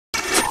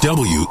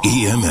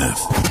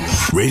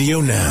WEMF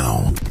Radio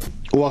Now.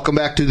 Welcome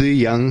back to the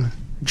Young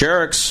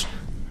Jerks.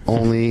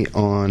 Only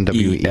on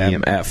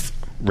WEMF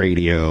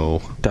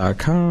Radio.com.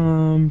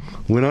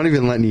 We're not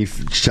even letting you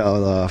finish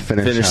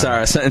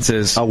our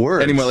sentences.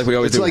 Words. Anymore, like we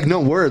always do. It's like no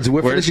words.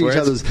 We're finishing each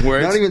other's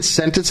words. Not even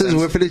sentences.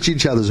 We're finishing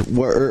each other's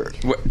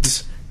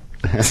words.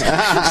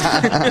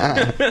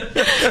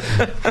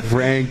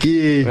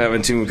 Frankie, we're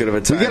having too good of a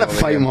time. We gotta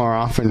fight more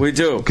often. We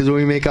do, because when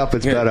we make up,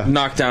 it's better.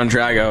 Knock down,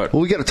 drag out.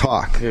 Well, we gotta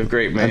talk. You're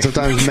great, man. And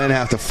sometimes men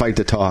have to fight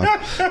to talk.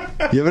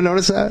 You ever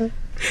notice that?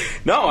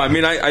 No, I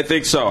mean, I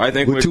think so. I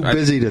think we're too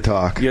busy to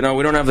talk. We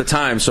don't have the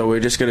time, so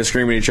we're just gonna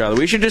scream at each other.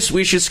 We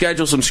should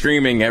schedule some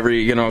screaming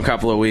every a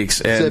couple of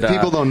weeks. And so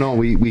people don't know,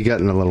 we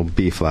got in a little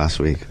beef last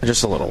week.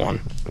 Just a little one.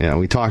 Yeah,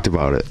 we talked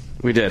about it.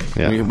 We did.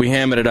 Yeah. We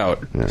hammered it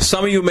out. Yeah.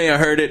 Some of you may have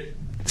heard it.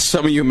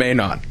 Some of you may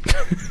not.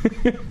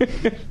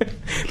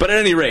 But at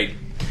any rate.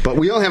 But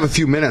we only have a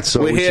few minutes,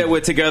 so we're here, we're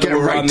together,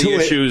 we're on the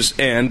issues,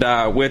 and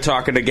we're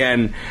talking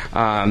again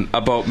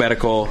about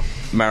medical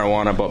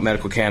marijuana, about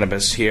medical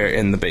cannabis here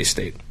in the Bay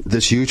State.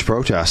 This huge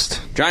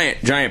protest.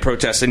 Giant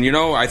protest. And,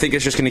 I think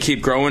it's just going to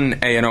keep growing,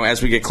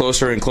 as we get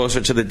closer and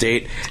closer to the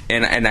date.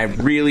 And I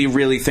really,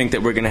 really think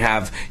that we're going to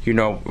have,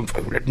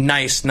 a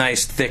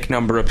nice, thick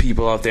number of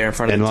people out there in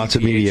front of the lots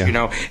of media.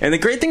 And the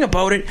great thing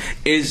about it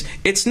is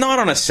it's not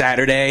on a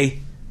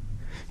Saturday.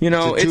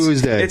 It's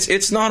Tuesday.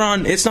 It's not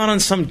on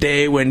some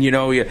day when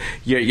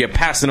you're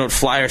passing out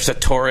flyers to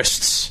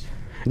tourists.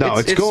 No,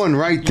 it's going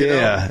right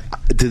there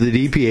to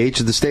the DPH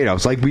of the State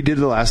House, like we did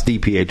the last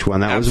DPH one.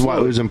 That was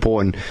what was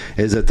important,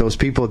 is that those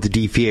people at the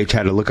DPH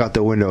had to look out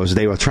their windows.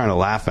 They were trying to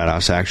laugh at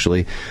us,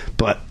 actually,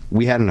 but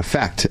we had an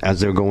effect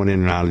as they were going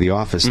in and out of the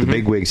office. Mm-hmm. The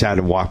bigwigs had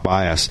to walk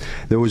by us.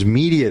 There was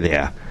media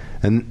there,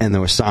 and there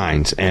were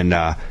signs, and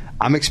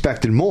I'm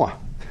expecting more.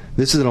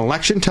 This is an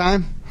election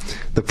time.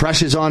 The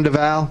pressure's on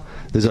Deval.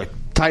 There's a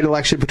tight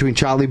election between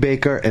Charlie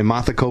Baker and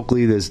Martha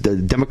Coakley. There's the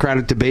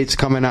Democratic debates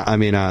coming up.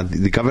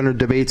 The governor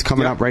debates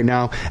coming up right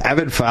now.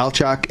 Evan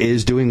Falchuk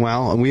is doing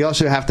well, and we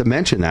also have to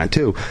mention that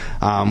too.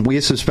 We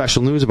have some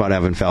special news about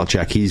Evan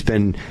Falchuk. He's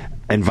been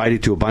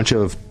invited to a bunch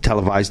of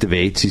televised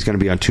debates. He's going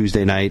to be on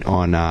Tuesday night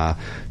on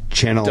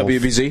Channel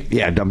WBZ?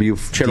 Yeah, Channel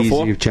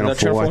 4? Channel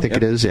 4, I think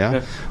it is,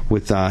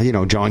 with,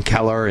 John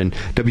Keller and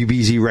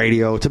WBZ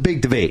Radio. It's a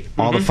big debate.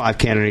 All the 5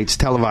 candidates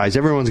televised.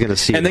 Everyone's going to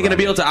see it. And they're going to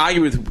be able to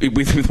argue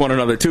with one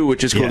another, too,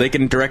 which is cool. Yeah. They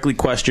can directly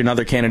question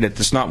other candidates.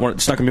 It's not going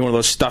to be one of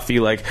those stuffy,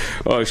 like,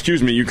 oh,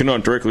 excuse me, you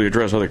cannot directly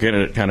address other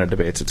candidate kind of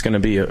debates. It's going to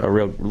be a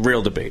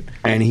real debate.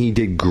 And he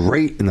did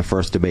great in the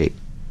first debate.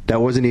 That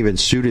wasn't even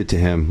suited to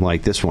him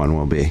like this one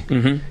will be.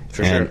 Mm-hmm,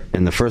 for sure.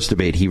 In the first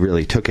debate, he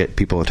really took it.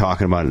 People are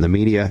talking about it in the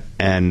media,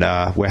 and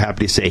we're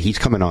happy to say he's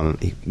coming on.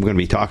 We're going to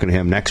be talking to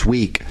him next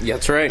week. Yeah,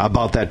 that's right.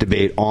 About that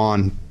debate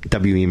on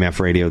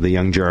WEMF Radio, the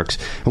Young Jerks.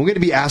 And we're going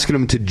to be asking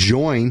him to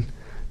join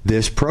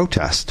this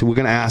protest. We're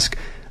going to ask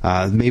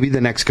maybe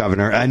the next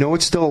governor. I know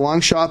it's still a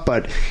long shot,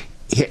 but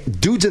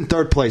dude's in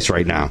third place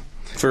right now.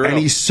 For real. And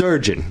he's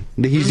surging.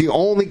 He's the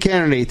only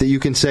candidate that you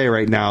can say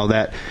right now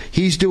that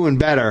he's doing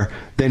better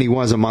than he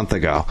was a month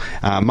ago.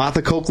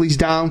 Martha Coakley's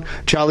down.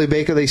 Charlie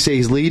Baker, they say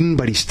he's leading,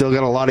 but he's still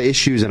got a lot of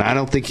issues, and I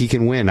don't think he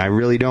can win. I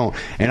really don't.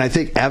 And I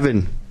think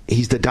Evan,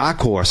 he's the dark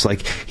horse.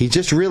 Like, he's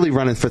just really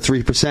running for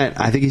 3%.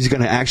 I think he's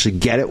going to actually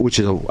get it, which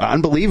is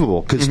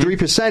unbelievable, because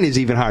 3% is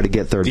even hard to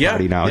get third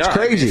party now. It's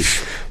crazy.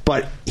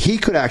 But he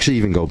could actually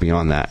even go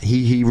beyond that.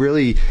 He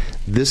really...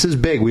 This is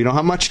big. We don't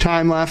have much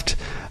time left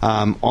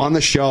on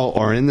the show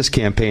or in this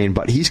campaign,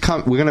 but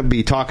we're going to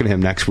be talking to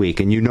him next week,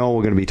 and we're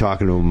going to be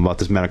talking to him about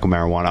this medical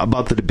marijuana,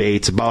 about the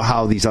debates, about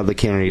how these other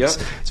candidates.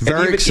 Yep. It's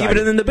very exciting.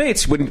 Even in the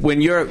debates, when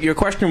your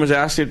question was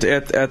asked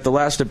at the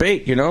last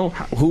debate,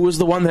 who was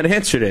the one that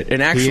answered it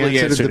and actually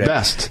answered it the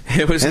best?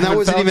 It was, and that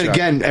wasn't even,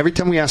 again, every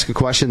time we ask a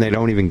question, they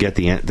don't even get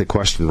the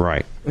question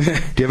right. Do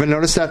you ever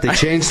notice that? They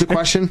changed the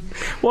question?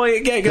 Well,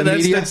 yeah,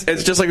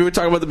 it's just like we were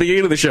talking about at the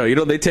beginning of the show.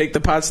 They take the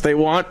parts they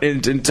want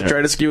and to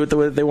try to skew it the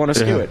way they want to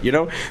skew it,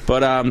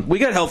 But we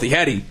got Healthy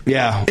Hetty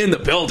in the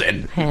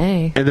building.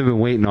 Hey. And they've been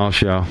waiting all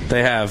show.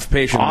 They have,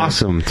 patiently.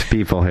 Awesome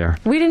people here.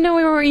 We didn't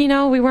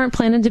know we weren't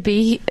planning to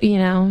be,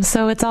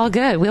 so it's all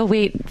good. We'll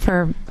wait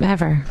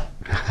forever.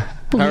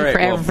 All right,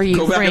 forever,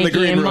 you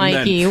Frankie and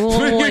Mikey.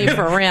 We'll wait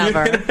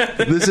forever.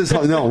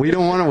 We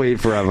don't want to wait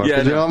forever.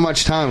 Because we don't have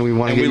much time. We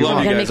want to get you on. We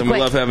love you guys, and we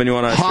love having you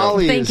on our show.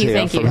 Holly is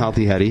here from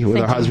Healthy Hetty with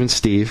her husband,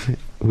 Steve,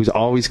 who's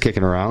always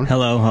kicking around.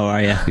 Hello, how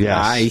are you? Yes.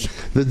 Hi.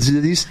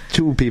 These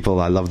two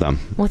people, I love them.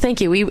 Well, thank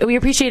you. We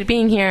appreciate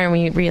being here, and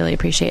we really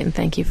appreciate it, and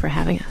thank you for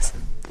having us.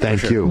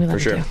 Thank you. For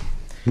sure.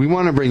 We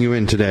want to bring you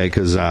in today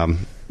because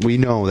we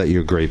know that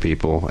you're great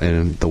people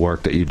and the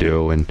work that you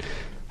do and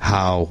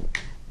how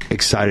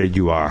excited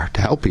you are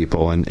to help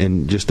people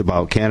and just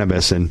about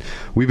cannabis. And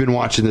we've been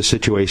watching this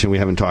situation. We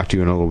haven't talked to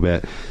you in a little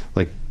bit,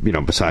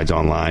 besides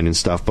online and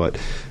stuff, but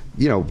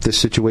this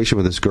situation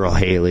with this girl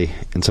Haley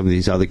and some of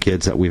these other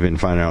kids that we've been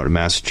finding out in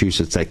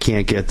Massachusetts that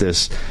can't get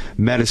this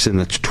medicine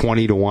that's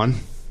 20 to 1.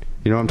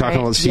 You know, I'm talking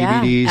about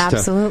CBDs to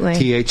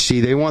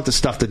THC. They want the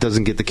stuff that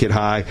doesn't get the kid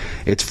high.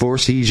 It's for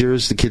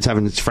seizures. The kid's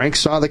having. Frank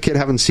saw the kid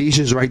having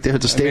seizures right there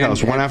at the State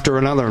House, one after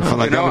another in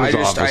front of the governor's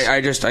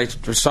office. I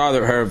saw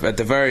her at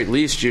the very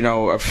least. You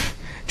know,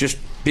 just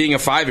being a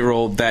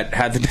 5-year-old that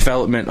had the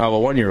development of a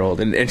 1-year-old,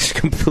 and it's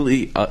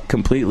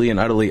completely and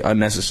utterly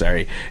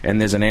unnecessary. And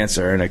there's an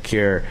answer and a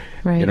cure.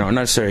 Right. You know,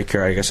 not necessarily a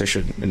cure. I guess I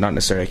should not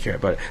necessarily a cure,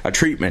 but a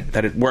treatment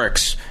that it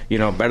works. You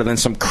know, better than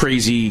some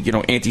crazy,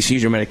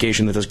 anti-seizure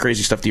medication that does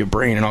crazy stuff to your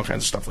brain and all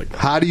kinds of stuff like that.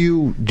 How do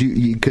you?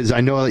 Because I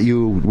know that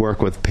you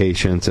work with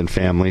patients and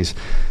families.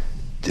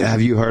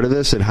 Have you heard of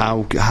this? And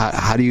how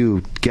do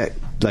you get?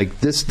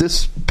 Like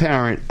this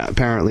parent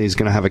apparently is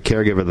going to have a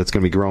caregiver that's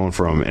going to be growing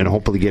for him and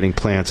hopefully getting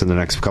plants in the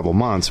next couple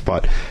months,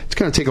 but it's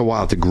going to take a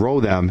while to grow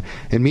them.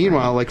 And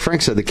meanwhile, like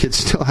Frank said, the kid's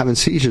still having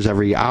seizures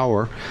every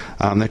hour.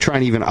 They're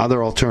trying even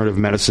other alternative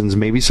medicines.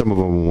 Maybe some of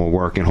them will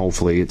work, and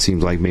hopefully it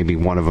seems like maybe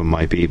one of them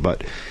might be.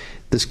 But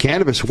this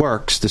cannabis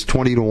works, this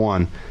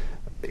 20-to-1.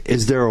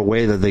 Is there a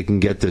way that they can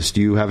get this? Do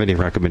you have any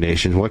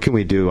recommendations? What can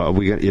we do? How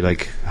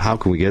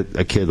can we get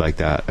a kid like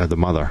that, or the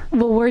mother?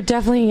 Well, we're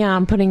definitely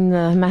putting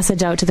the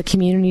message out to the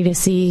community to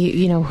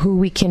see, who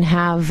we can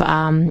have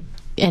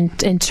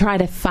and try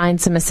to find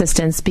some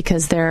assistance,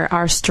 because there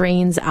are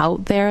strains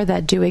out there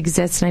that do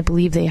exist, and I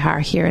believe they are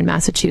here in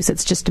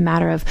Massachusetts. Just a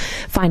matter of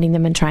finding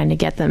them and trying to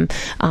get them.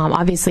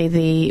 Obviously,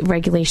 the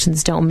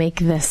regulations don't make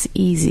this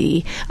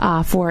easy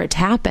for it to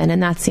happen,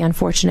 and that's the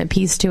unfortunate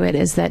piece to it,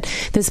 is that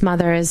this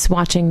mother is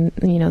watching,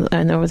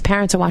 and the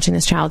parents are watching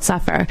this child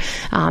suffer,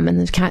 and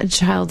the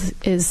child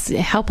is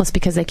helpless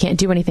because they can't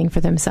do anything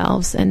for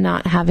themselves, and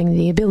not having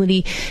the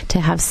ability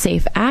to have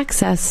safe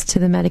access to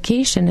the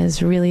medication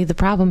is really the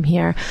problem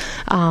here.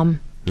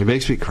 It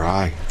makes me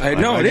cry. I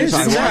know it is.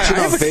 I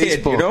have a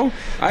kid,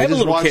 I have a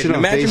little kid.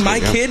 Imagine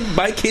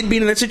my kid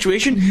being in that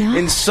situation,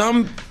 and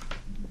some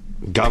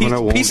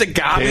governor piece of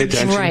garbage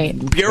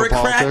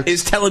bureaucrat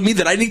is telling me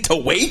that I need to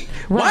wait.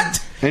 Right.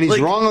 What? And he's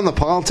wrong on the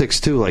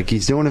politics too. Like,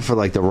 he's doing it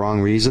for the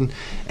wrong reason,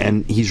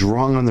 and he's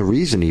wrong on the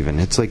reason even.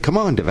 It's like, come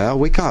on, Deval,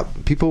 wake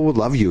up. People would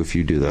love you if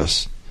you do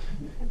this.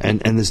 And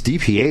this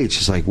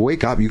DPH is like,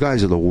 wake up, you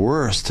guys are the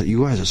worst.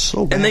 You guys are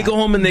so bad. And they go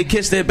home and they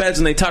kiss their beds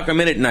and they tuck them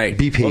in at night.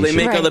 Be patient. Well, they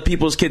make other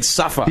people's kids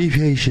suffer. Be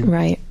patient.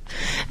 Right.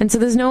 And so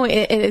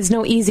it is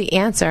no easy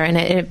answer, and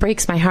it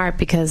breaks my heart,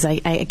 because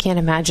I can't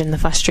imagine the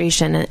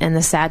frustration and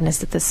the sadness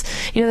that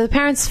the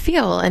parents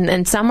feel.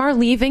 And some are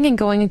leaving and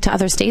going to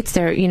other states.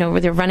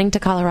 They're running to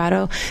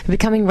Colorado,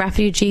 becoming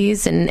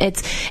refugees, and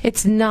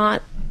that's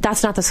not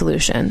the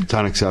solution. It's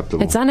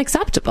unacceptable. It's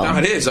unacceptable. No,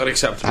 it is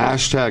unacceptable.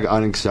 #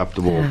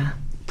 unacceptable. Yeah.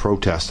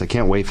 Protest. I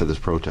can't wait for this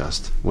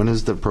protest. When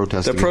is the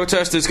protest? The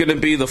protest is going to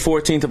be the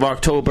 14th of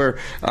October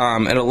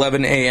at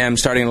 11 a.m.,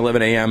 starting at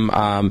 11 a.m.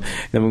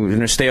 Then we're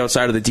going to stay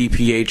outside of the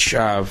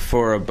DPH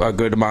for a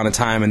good amount of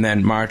time, and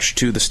then march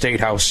to the State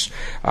House.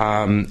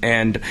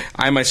 And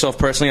I myself,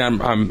 personally, I'm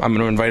going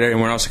to invite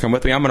anyone else to come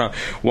with me. I'm going to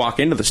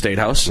walk into the State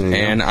House,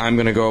 and I'm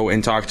going to go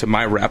and talk to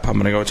my rep. I'm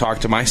going to go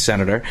talk to my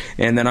senator,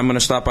 and then I'm going to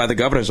stop by the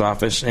governor's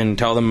office and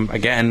tell them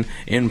again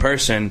in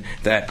person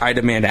that I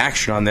demand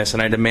action on this,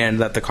 and I demand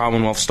that the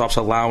Commonwealth stops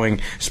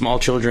allowing small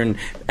children,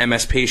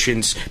 MS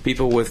patients,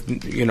 people with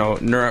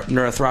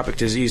neurothropic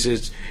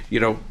diseases,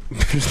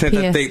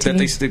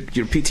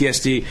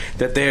 PTSD,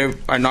 that they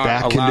are not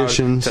back allowed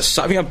conditions. To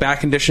suffer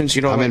back conditions.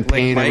 I'm in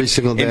pain every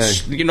single day.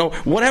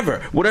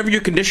 Whatever your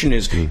condition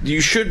is,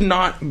 you should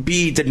not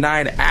be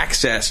denied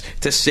access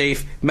to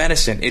safe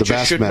medicine. It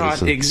just should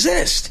not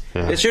exist.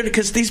 Yeah. It should,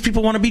 because these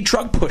people want to be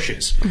drug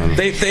pushers.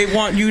 They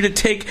want you to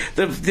take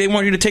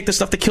the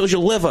stuff that kills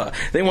your liver.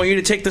 They want you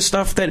to take the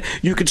stuff that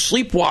you could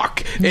sleepwalk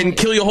and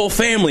kill your whole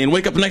family and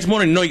wake up the next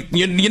morning and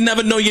you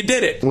never know you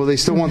did it. Well, they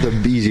still want the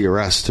easy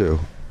arrest too.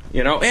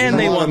 And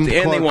they want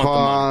the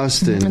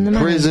cost and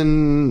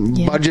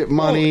prison budget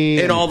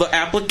money and all the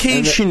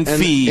application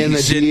fees and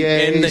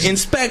the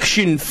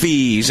inspection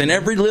fees and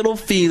every little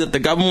fee that the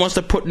government wants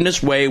to put in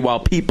this way while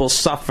people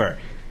suffer.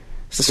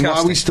 It's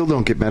disgusting. Why we still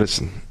don't get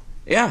medicine?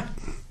 Yeah.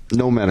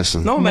 No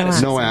medicine. No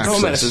medicine. No access. No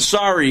medicine.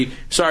 Sorry.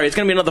 It's going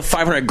to be another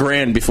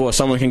 $500,000 before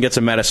someone can get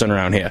some medicine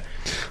around here.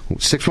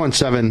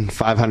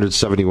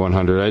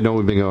 617-500-7100. I know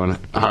we've been going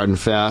hard and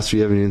fast.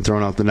 We haven't even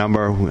thrown out the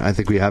number. I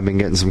think we have been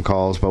getting some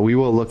calls, but we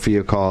will look for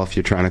your call if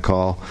you're trying to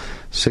call.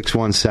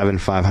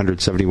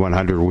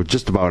 617-500-7100. We're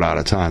just about out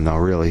of time, though,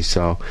 really.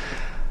 So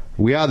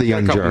we are the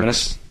Young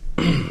Jerks.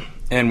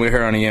 And we're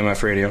here on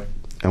EMF Radio.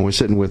 And we're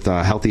sitting with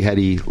Healthy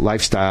Heady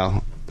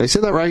Lifestyle. Did I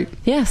say that right?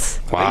 Yes.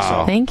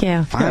 Wow. Thank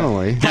you.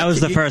 Finally. That was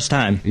the first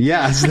time.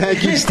 Yes.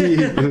 Thank you,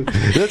 Steve.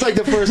 That's like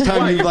the first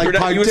time you've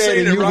piped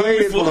in and you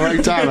waited for the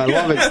right time. I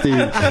love it,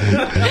 Steve.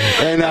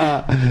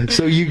 And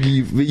so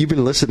you've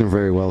been listening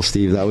very well,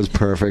 Steve. That was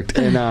perfect.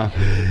 And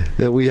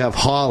we have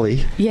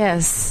Holly.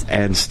 Yes.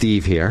 And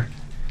Steve here.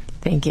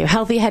 Thank you.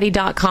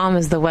 HealthyHeady.com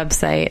is the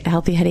website.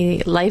 Healthy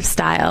Heady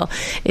Lifestyle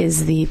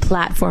is the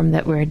platform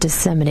that we're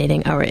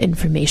disseminating our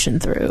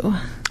information through.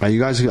 Are you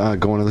guys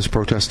going to this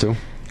protest too?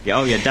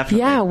 Oh, yeah, definitely.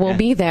 Yeah, we'll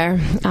be there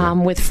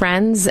with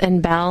friends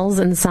and bells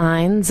and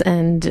signs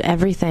and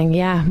everything.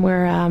 Yeah,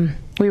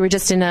 we were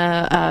just in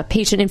a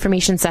patient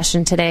information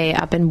session today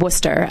up in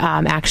Worcester,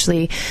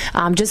 actually.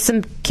 Just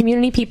some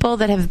community people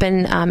that have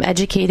been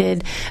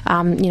educated,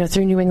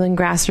 through New England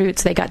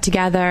grassroots. They got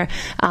together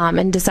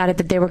and decided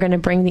that they were going to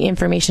bring the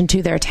information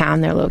to their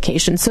town, their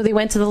location. So they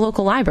went to the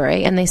local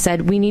library and they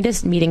said, we need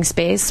a meeting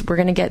space. We're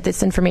going to get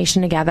this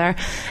information together.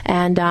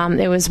 And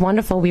it was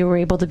wonderful. We were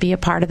able to be a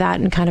part of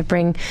that and kind of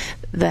bring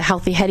the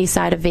healthy, heady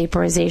side of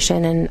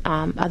vaporization and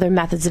other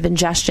methods of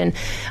ingestion.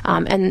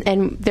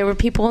 And there were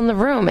people in the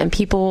room, and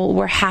people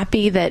were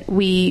happy that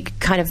we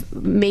kind of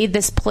made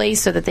this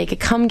place so that they could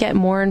come get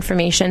more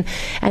information.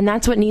 And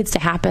that's what needs to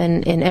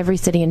happen in every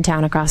city and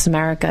town across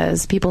America,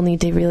 is people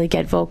need to really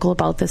get vocal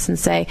about this and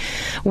say,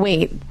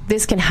 wait,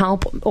 this can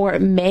help, or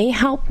it may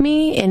help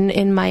me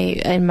in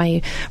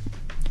my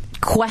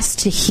quest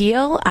to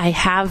heal.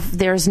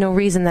 There's no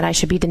reason that I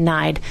should be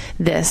denied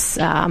this.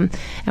 And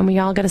we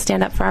all got to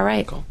stand up for our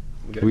right. Cool.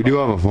 We do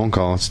have a phone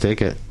call. Let's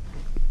take it.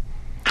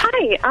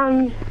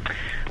 Hi,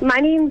 my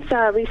name's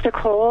Lisa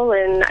Cole,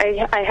 and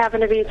I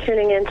happen to be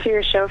tuning into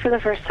your show for the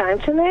first time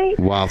tonight.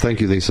 Wow, thank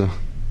you, Lisa.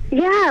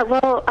 Yeah,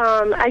 well,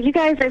 you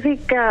guys, I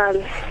think I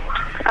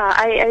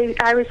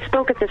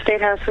spoke at the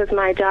State House with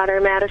my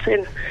daughter,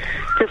 Madison,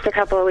 just a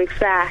couple of weeks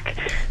back.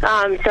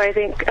 So I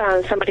think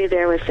somebody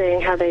there was saying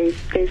how they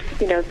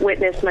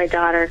witnessed my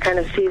daughter kind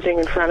of seizing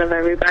in front of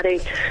everybody.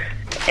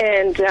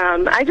 And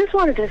I just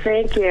wanted to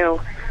thank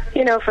you,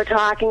 for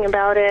talking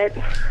about it,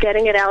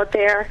 getting it out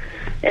there,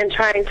 and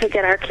trying to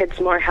get our kids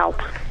more help.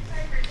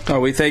 Oh,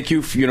 we thank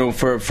you,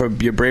 for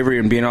your bravery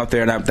and being out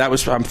there. And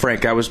I'm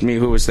Frank. That was me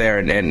who was there,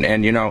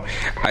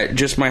 and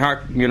just my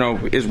heart,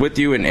 is with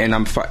you, and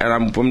I'm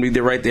going to be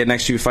there right there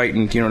next to you,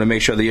 fighting, to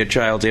make sure that your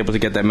child's able to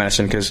get that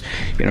medicine. Because,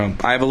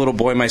 I have a little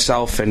boy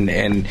myself, and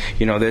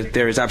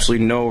there is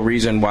absolutely no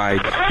reason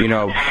why,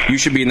 you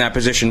should be in that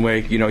position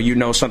where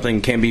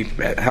something can be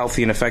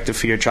healthy and effective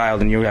for your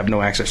child, and you have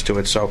no access to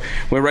it. So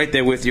we're right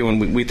there with you,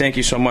 and we thank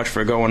you so much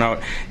for going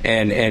out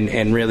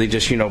and really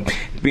just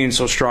being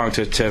so strong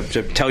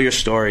to tell your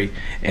story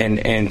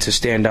and to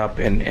stand up,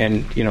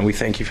 and we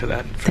thank you for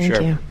that. Thank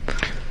you.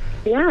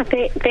 Yeah,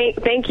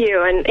 thank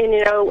you.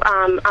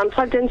 And I'm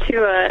plugged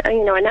into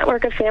a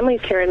network of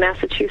families here in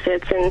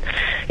Massachusetts, and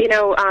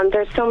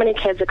there's so many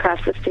kids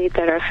across the state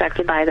that are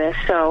affected by this.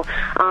 So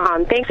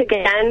thanks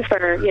again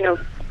for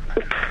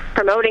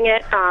promoting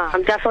it.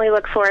 Definitely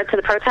look forward to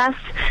the protest.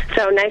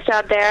 So nice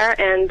job there,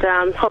 and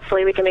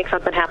hopefully we can make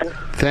something happen.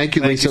 Thank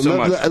you, Lisa.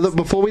 Thank you so much.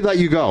 Before we let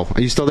you go,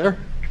 are you still there?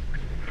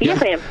 Yes,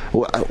 I am.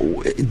 Well,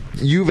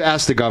 you've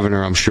asked the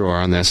governor, I'm sure,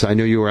 on this. I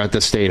know you were at the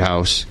State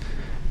House.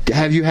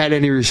 Have you had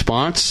any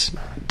response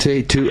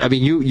to? I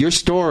mean, your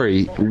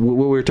story, what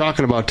we were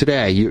talking about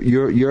today.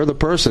 You're the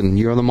person.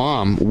 You're the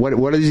mom.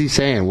 What is he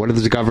saying? What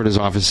does the governor's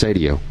office say to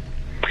you?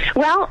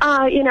 Well,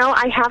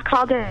 I have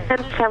called in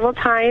several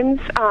times,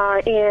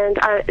 and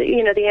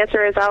the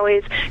answer is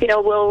always,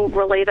 we'll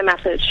relay the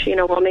message.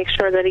 We'll make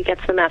sure that he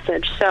gets the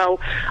message. So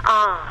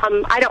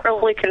I don't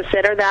really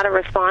consider that a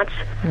response.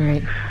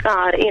 Right.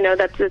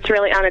 That's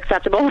really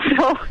unacceptable.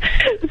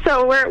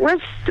 So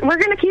we're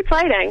going to keep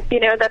fighting.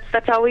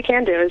 That's all we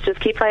can do, is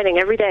just keep fighting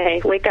every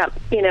day. Wake up.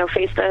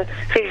 Face the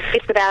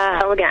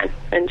battle again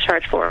and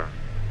charge forward.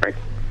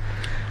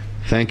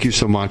 Thank you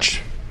so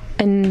much.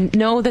 And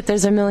know that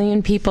there's a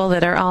million people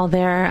that are all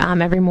there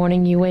every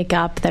morning you wake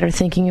up that are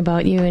thinking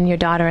about you and your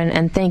daughter.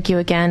 And thank you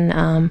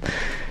again.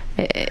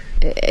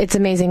 It's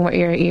amazing what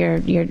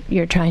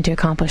you're trying to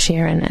accomplish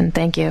here. And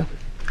thank you.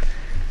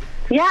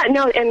 Yeah,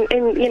 no, and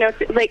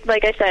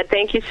like I said,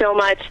 thank you so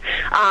much.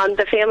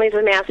 The families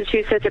of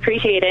Massachusetts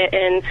appreciate it,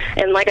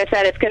 and like I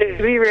said, it's going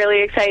to be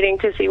really exciting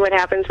to see what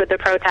happens with the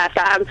protest.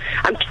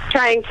 I'm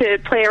trying to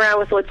play around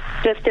with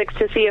logistics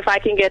to see if I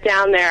can get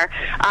down there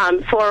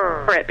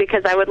for it,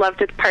 because I would love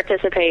to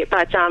participate.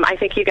 But I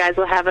think you guys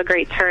will have a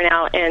great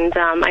turnout, and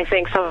I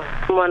think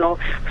someone will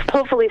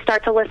hopefully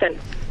start to listen.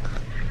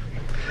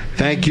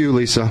 Thank you,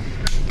 Lisa.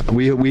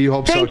 We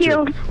hope so too. Thank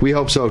you. We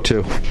hope so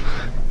too.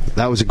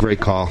 That was a great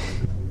call.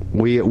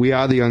 We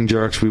are the Young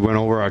Jerks. We went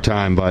over our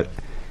time, but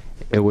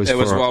it was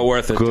well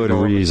worth it. Good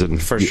reason,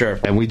 for sure.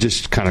 And we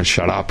just kind of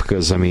shut up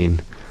because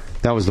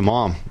that was the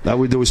mom. There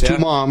was two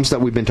moms that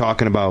we've been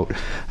talking about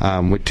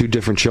with two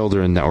different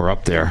children that were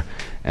up there,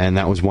 and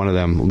that was one of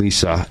them,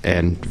 Lisa.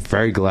 And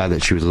very glad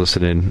that she was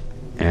listening,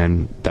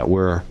 and that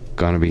we're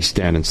going to be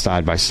standing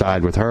side by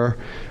side with her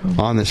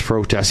on this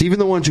protest. Even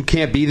the ones who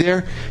can't be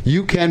there,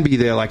 you can be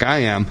there like I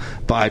am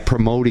by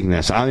promoting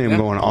this. I am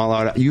going all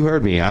out. You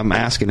heard me. I'm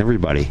asking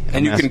everybody.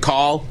 And you can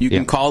call. You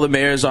can call the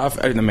mayor's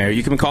office. The mayor.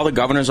 You can call the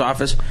governor's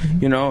office.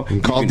 You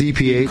can call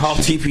DPH. Call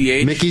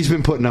TPH. Mickey's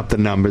been putting up the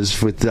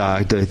numbers with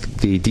the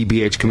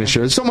DPH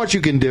commissioner. There's so much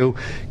you can do.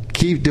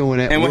 Keep doing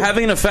it. And we're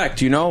having an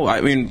effect,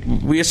 I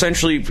mean, we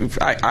essentially,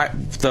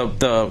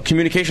 the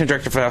communication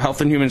director for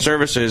Health and Human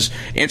Services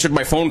answered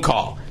my phone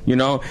call,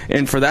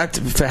 and for that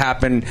to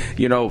happen,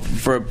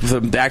 for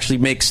them to actually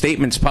make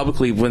statements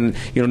publicly when,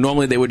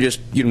 normally they would just,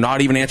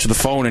 not even answer the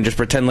phone and just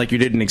pretend like you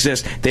didn't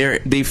exist.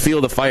 They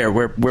feel the fire.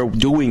 We're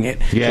doing it.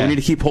 Yeah. So we need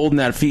to keep holding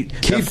that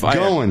fire,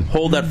 going.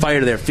 Hold that fire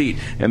to their feet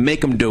and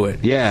make them do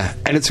it. Yeah,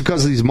 and it's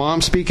because of these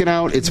moms speaking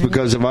out. It's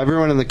because of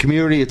everyone in the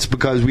community. It's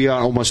because we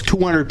are almost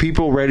 200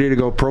 people ready to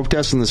go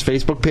protest on this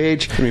Facebook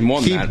page. I mean, more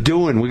than Keep that.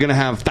 doing. We're going to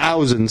have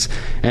thousands,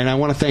 and I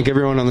want to thank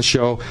everyone on the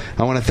show.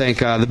 I want to thank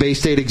the Bay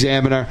State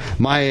Examiner,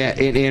 Maya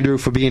and Andrew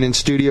for being in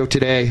studio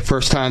today.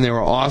 First time, they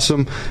were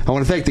awesome. I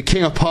want to thank the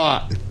King of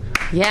Pot.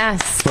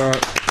 Yes. For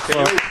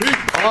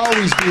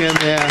always being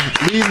there,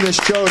 leading the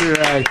show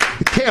today.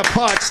 The King of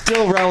Pot's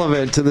still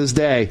relevant to this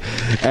day.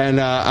 And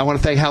I want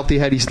to thank Healthy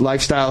Heady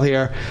Lifestyle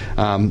here,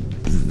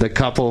 the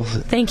couple.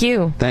 Thank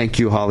you. Thank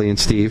you, Holly and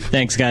Steve.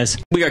 Thanks, guys.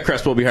 We got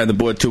Crespo behind the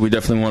board, too. We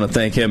definitely want to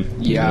thank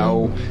him.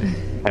 Yo.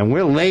 And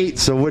we're late,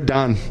 so we're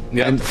done.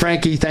 Yep. And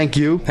Frankie, thank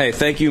you. Hey,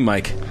 thank you,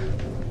 Mike.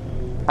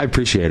 I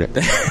appreciate it.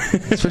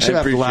 Especially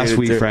after last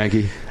week,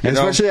 Frankie. And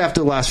especially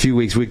after the last few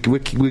weeks. We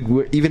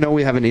even though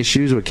we're having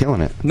issues, we're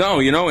killing it. No,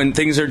 and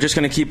things are just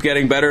going to keep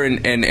getting better,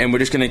 and we're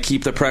just going to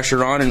keep the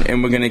pressure on,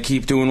 and we're going to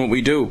keep doing what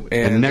we do.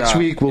 And next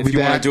week, we'll be back. If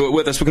you want to do it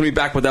with us, we're going to be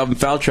back with Alvin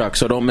Falchuk,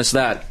 so don't miss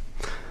that.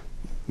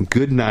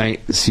 Good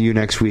night. See you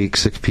next week,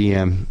 6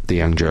 p.m., The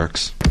Young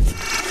Jerks.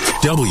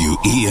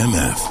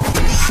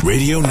 WEMF.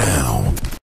 Radio Now.